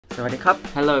Sawadee-krap.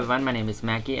 Hello everyone, my name is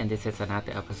Maggie and this is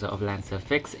another episode of Lancer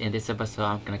Fix. In this episode,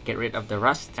 I'm gonna get rid of the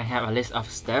rust. I have a list of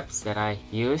steps that I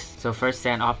use. So first,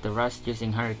 sand off the rust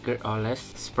using 100 grit or less.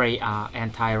 Spray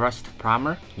anti-rust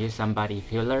primer. Use some body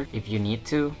filler if you need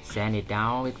to. Sand it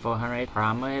down with 400.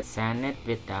 Primer it, sand it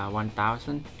with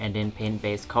 1000. And then paint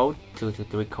base coat, 2 to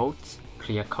 3 coats.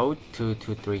 Clear coat, 2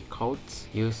 to 3 coats.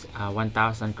 Use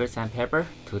 1000 grit sandpaper,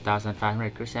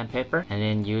 2500 grit sandpaper, and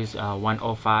then use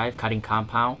 105 cutting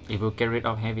compound. It will get rid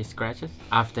of heavy scratches.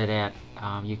 After that,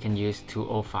 you can use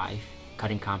 205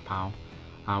 cutting compound,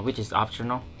 which is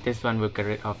optional. This one will get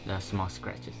rid of the small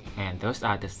scratches. And those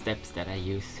are the steps that I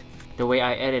use. The way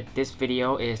I edit this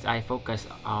video is I focus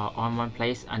on one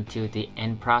place until the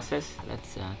end process.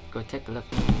 Let's go take a look.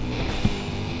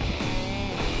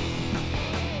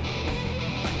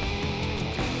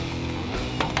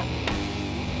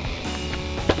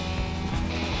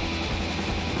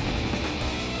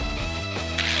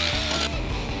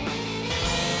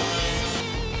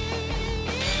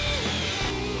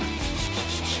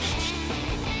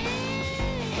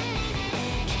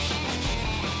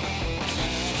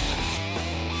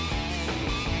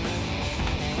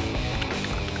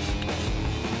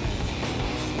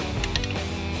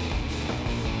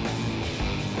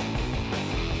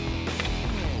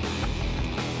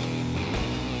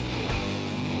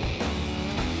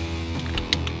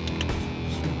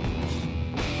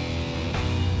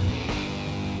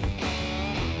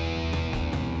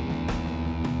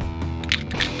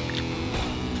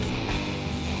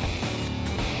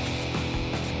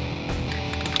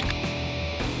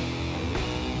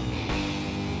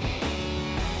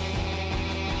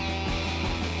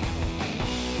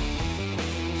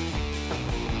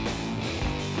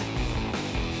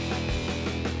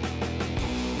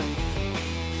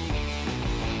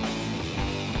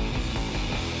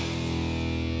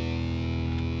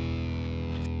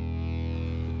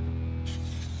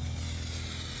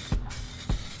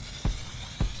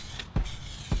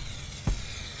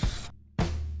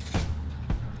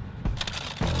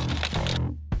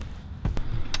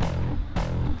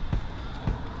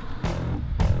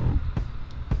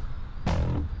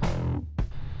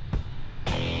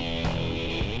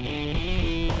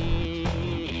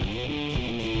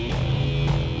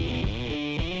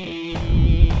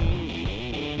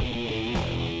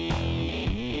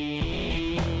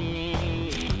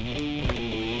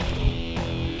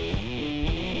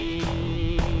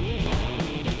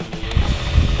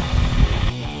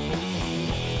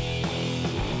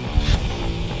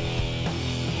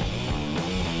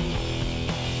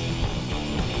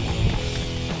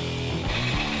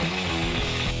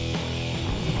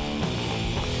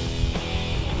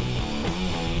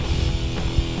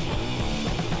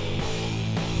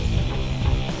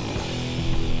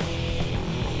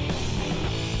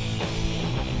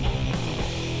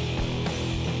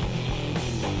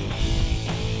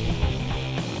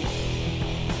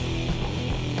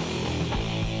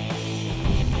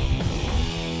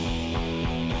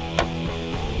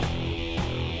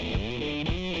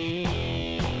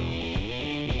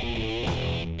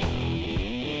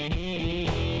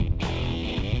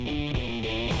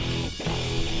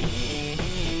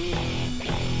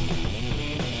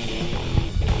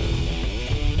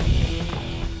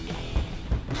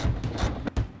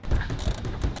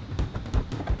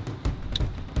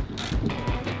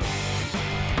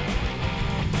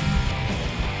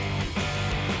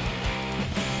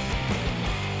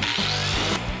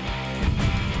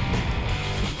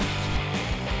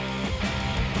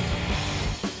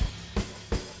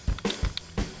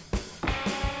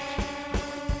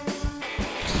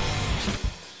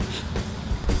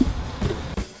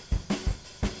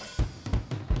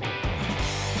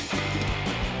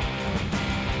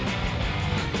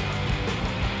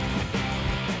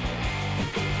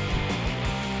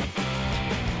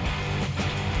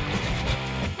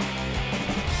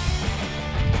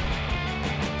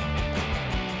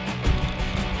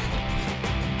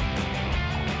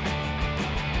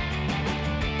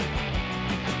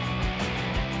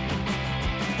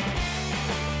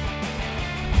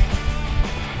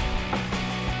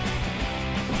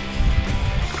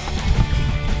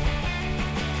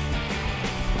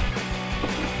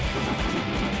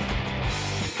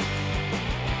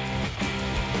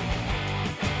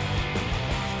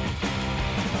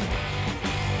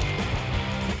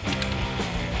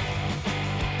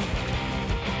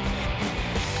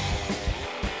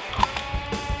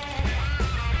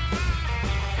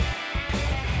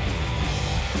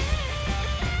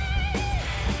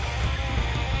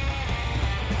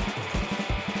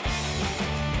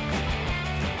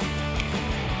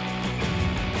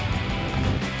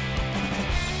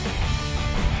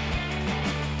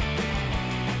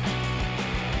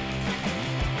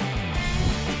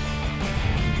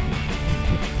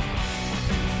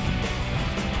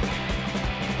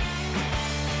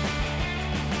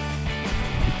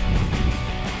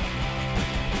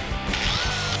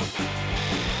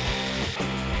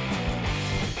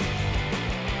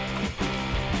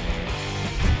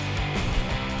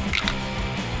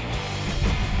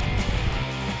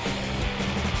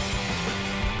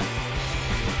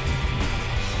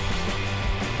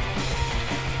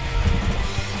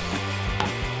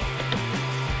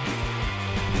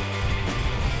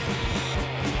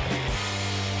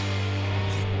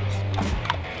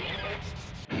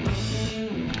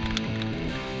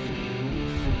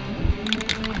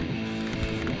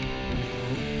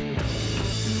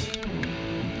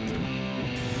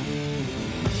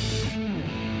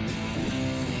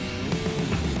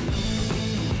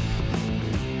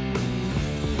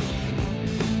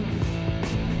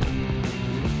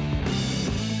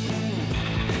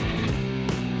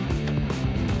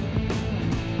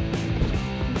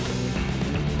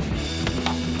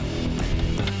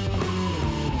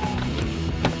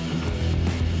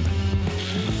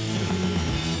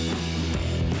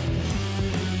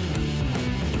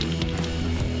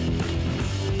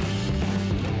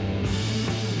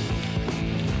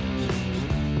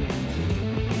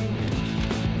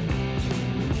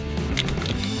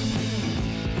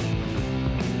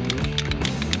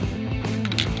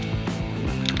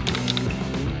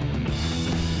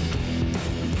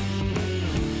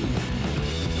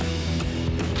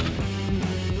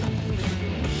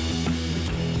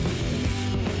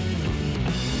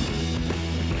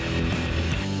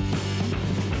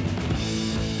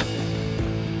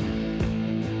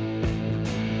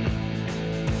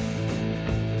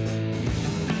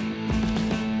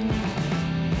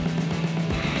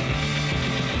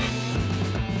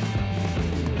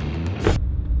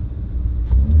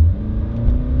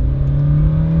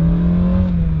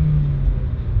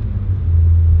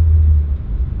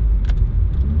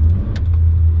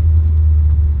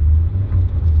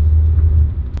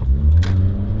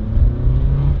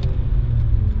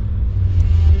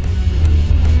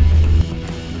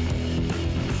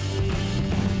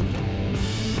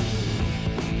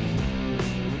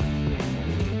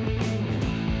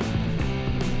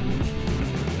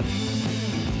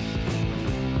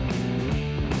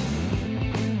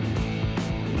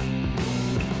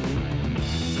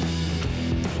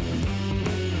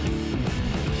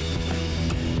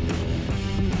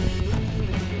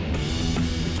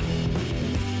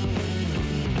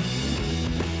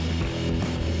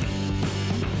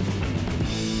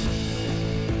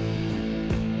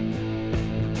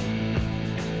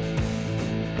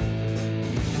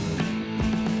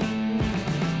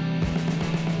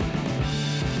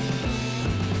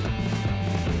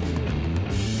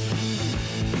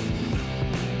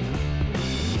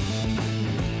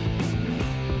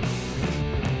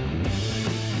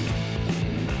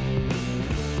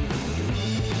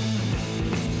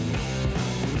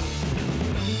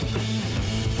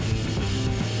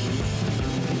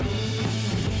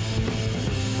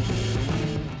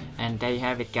 there you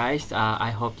have it, guys.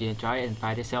 I hope you enjoy it and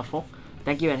find this helpful.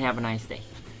 Thank you and have a nice day.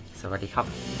 สวัสดีครั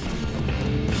บ